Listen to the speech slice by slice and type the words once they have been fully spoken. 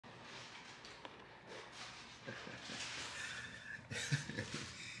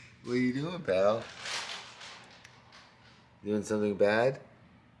What are you doing, pal? Doing something bad?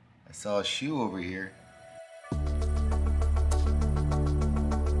 I saw a shoe over here.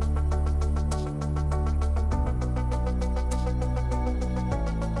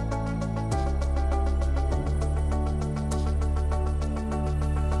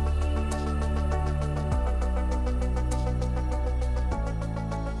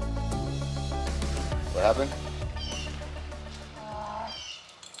 What happened?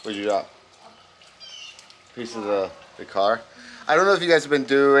 What'd you drop? Piece of the car. I don't know if you guys have been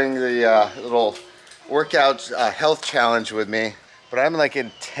doing the little workout health challenge with me, but I'm like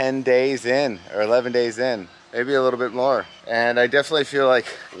in 10 days in or 11 days in, maybe a little bit more. And I definitely feel like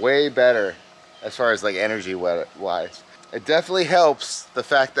way better as far as like energy wise. It definitely helps the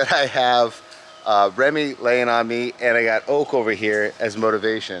fact that I have Remy laying on me and I got Oak over here as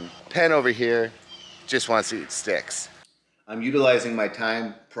motivation. Pen over here just wants to eat sticks. I'm utilizing my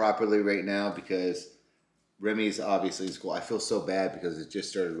time properly right now because Remy's obviously in school. I feel so bad because it just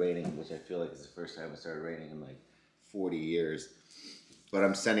started raining, which I feel like is the first time it started raining in like 40 years. But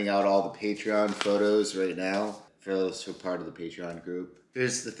I'm sending out all the Patreon photos right now for those who are part of the Patreon group.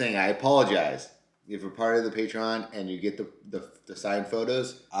 Here's the thing, I apologize. If you're part of the Patreon and you get the signed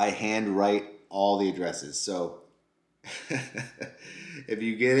photos, I hand write all the addresses. So if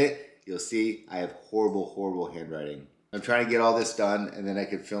you get it, you'll see I have horrible, horrible handwriting. I'm trying to get all this done and then I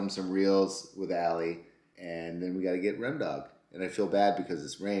could film some reels with Allie and then we got to get Remdog. And I feel bad because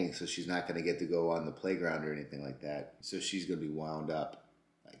it's raining, so she's not going to get to go on the playground or anything like that. So she's going to be wound up.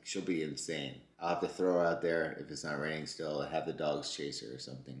 Like, she'll be insane. I'll have to throw her out there if it's not raining still and have the dogs chase her or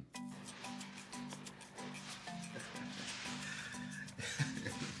something.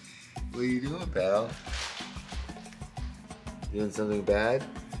 What are you doing, pal? Doing something bad?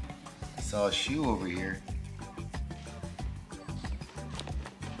 I saw a shoe over here.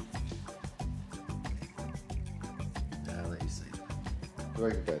 Go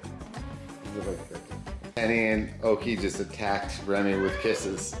back to bed. Go back to bed. Penny and Oki just attacked Remy with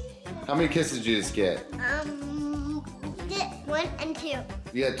kisses. How many kisses did you just get? One and two.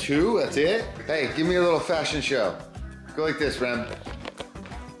 You got two? That's it? Hey, give me a little fashion show. Go like this, Rem.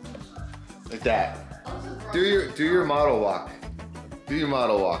 Like that. Do your model walk. Do your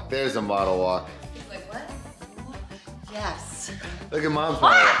model walk. There's a model walk. Like what? Yes. Look at Mom's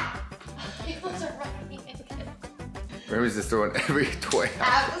model walk. He was running. Remy's just throwing every toy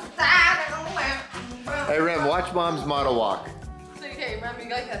out. Hey Rem, watch Mom's model walk. So okay, Rem, you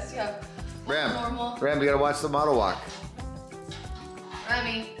like this, yeah. Rem, Normal. Rem, you gotta watch the model walk.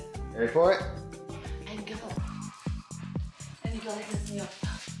 Remy. Ready for it? And go. And you go like this and you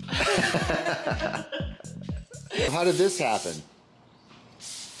go. How did this happen?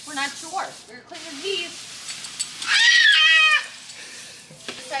 We're not sure. We're cleaning these.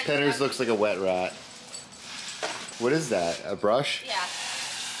 Penners looks like a wet rat. What is that? A brush? Yeah.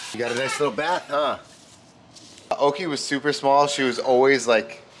 You got a nice little bath, huh? Oki was super small. She was always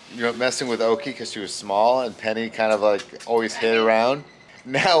like, you know, messing with Oki because she was small, and Penny kind of like always hid around.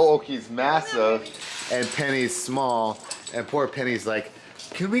 Now Oki's massive and Penny's small, and poor Penny's like,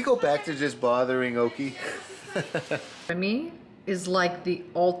 can we go back to just bothering Oki? Remy is like the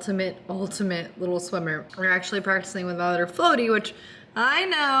ultimate little swimmer. We're actually practicing with other floaty, which I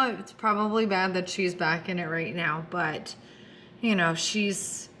know it's probably bad that she's back in it right now, but you know,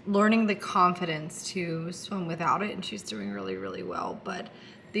 she's learning the confidence to swim without it and she's doing really, really well. But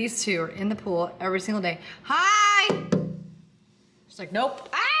these two are in the pool every single day. Hi! She's like, nope.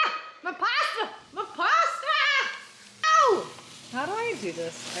 Ah! My pasta! My pasta! Oh! How do I do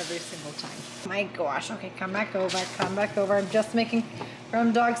this every single time? My gosh. Okay, come back over. Come back over. I'm just making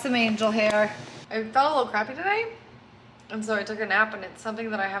Remdog some angel hair. I felt a little crappy today. And so I took a nap, and it's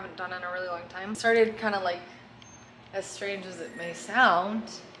something that I haven't done in a really long time. Started kind of like, as strange as it may sound,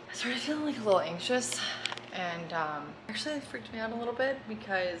 I started feeling like a little anxious, and actually it freaked me out a little bit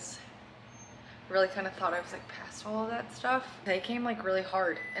because I really kind of thought I was like past all of that stuff. They came like really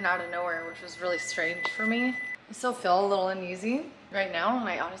hard and out of nowhere, which was really strange for me. I still feel a little uneasy right now, and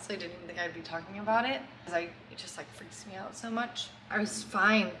I honestly didn't even think I'd be talking about it because it just like freaks me out so much. I was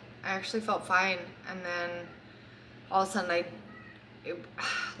fine. I actually felt fine, and then all of a sudden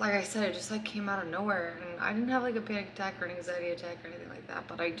like I said, it just like came out of nowhere, and I didn't have like a panic attack or an anxiety attack or anything like that,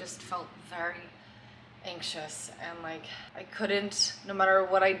 but I just felt very anxious, and like I couldn't, no matter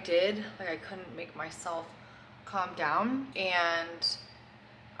what I did, like I couldn't make myself calm down. And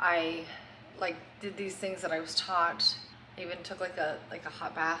I like did these things that I was taught. I even took like a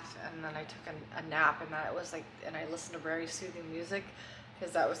hot bath, and then I took a nap, and that was like, and I listened to very soothing music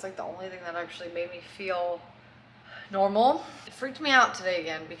because that was like the only thing that actually made me feel normal. It freaked me out today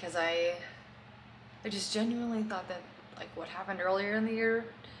again because I just genuinely thought that like what happened earlier in the year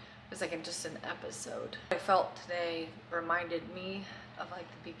was like just an episode. I felt today reminded me of like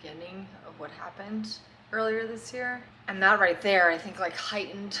the beginning of what happened earlier this year. And that right there, I think like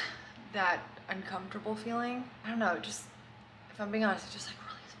heightened that uncomfortable feeling. I don't know, just, if I'm being honest, it just like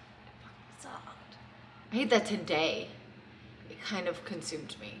really fucking sucked. I hate that today it kind of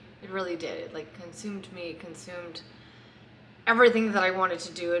consumed me. It really did. It like consumed me, it consumed everything that I wanted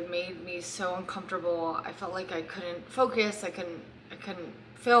to do. It made me so uncomfortable. I felt like I couldn't focus, I couldn't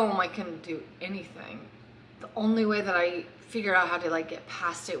film, I couldn't do anything. The only way that I figured out how to like get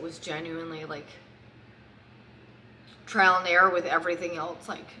past it was genuinely like trial and error with everything else,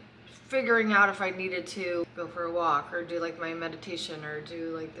 like figuring out if I needed to go for a walk or do like my meditation or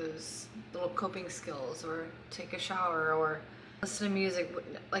do like those little coping skills or take a shower or listen to music.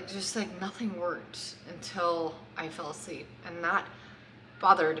 Like just like nothing worked until I fell asleep, and that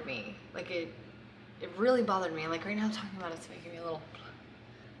bothered me. Like it really bothered me. Like right now talking about it's making me a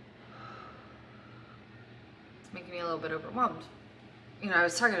little bit overwhelmed. You know, I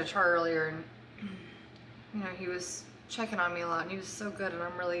was talking to Char earlier and you know, he was checking on me a lot and he was so good and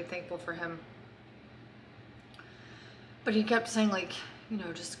I'm really thankful for him. But he kept saying like, you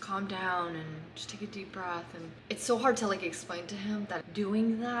know, just calm down and just take a deep breath. And it's so hard to like explain to him that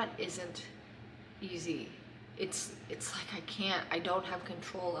doing that isn't easy. It's like I don't have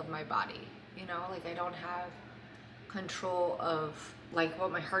control of my body, you know, like I don't have control of like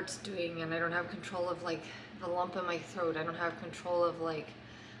what my heart's doing, and I don't have control of like the lump in my throat. I don't have control of like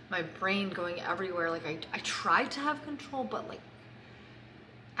my brain going everywhere. Like I try to have control, but like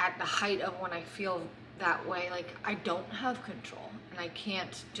at the height of when I feel that way, like I don't have control and I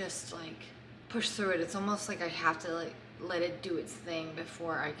can't just like push through it. It's almost like I have to like let it do its thing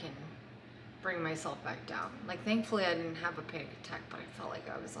before I can bring myself back down. Like thankfully I didn't have a panic attack, but I felt like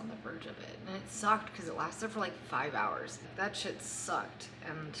I was on the verge of it, and it sucked because it lasted for like 5 hours. That shit sucked.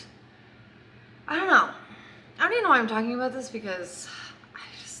 And I don't know, I don't even know why I'm talking about this, because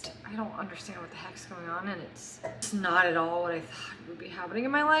I don't understand what the heck's going on, and it's not at all what I thought would be happening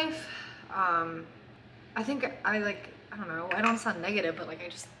in my life. I think I don't know, I don't sound negative, but like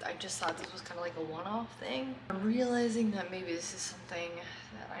I just thought this was kind of like a one-off thing. I'm realizing that maybe this is something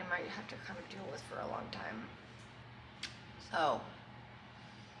that I might have to kind of deal with for a long time. So,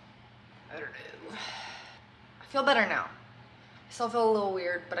 I don't know. I feel better now. I still feel a little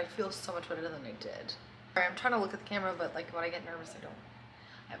weird, but I feel so much better than I did. Sorry, I'm trying to look at the camera, but like when I get nervous,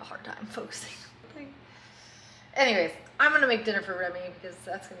 I have a hard time focusing. Anyways, I'm gonna make dinner for Remy because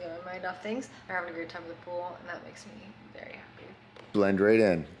that's gonna be on my mind off things. They're having a great time at the pool, and that makes me very happy. Blend right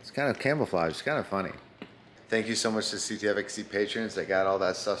in. It's kind of camouflage. It's kind of funny. Thank you so much to CTFxC patrons. I got all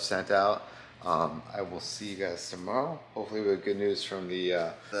that stuff sent out. I will see you guys tomorrow. Hopefully with good news from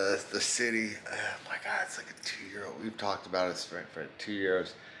the city. Oh my God, it's like a 2-year-old. We've talked about it for 2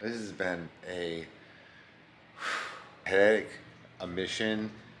 years. This has been a headache, a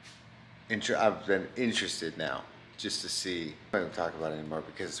mission. I've been interested now just to see. I don't talk about it anymore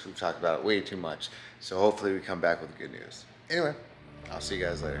because we've talked about it way too much. So hopefully we come back with good news. Anyway, I'll see you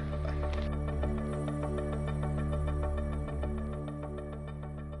guys later. Bye.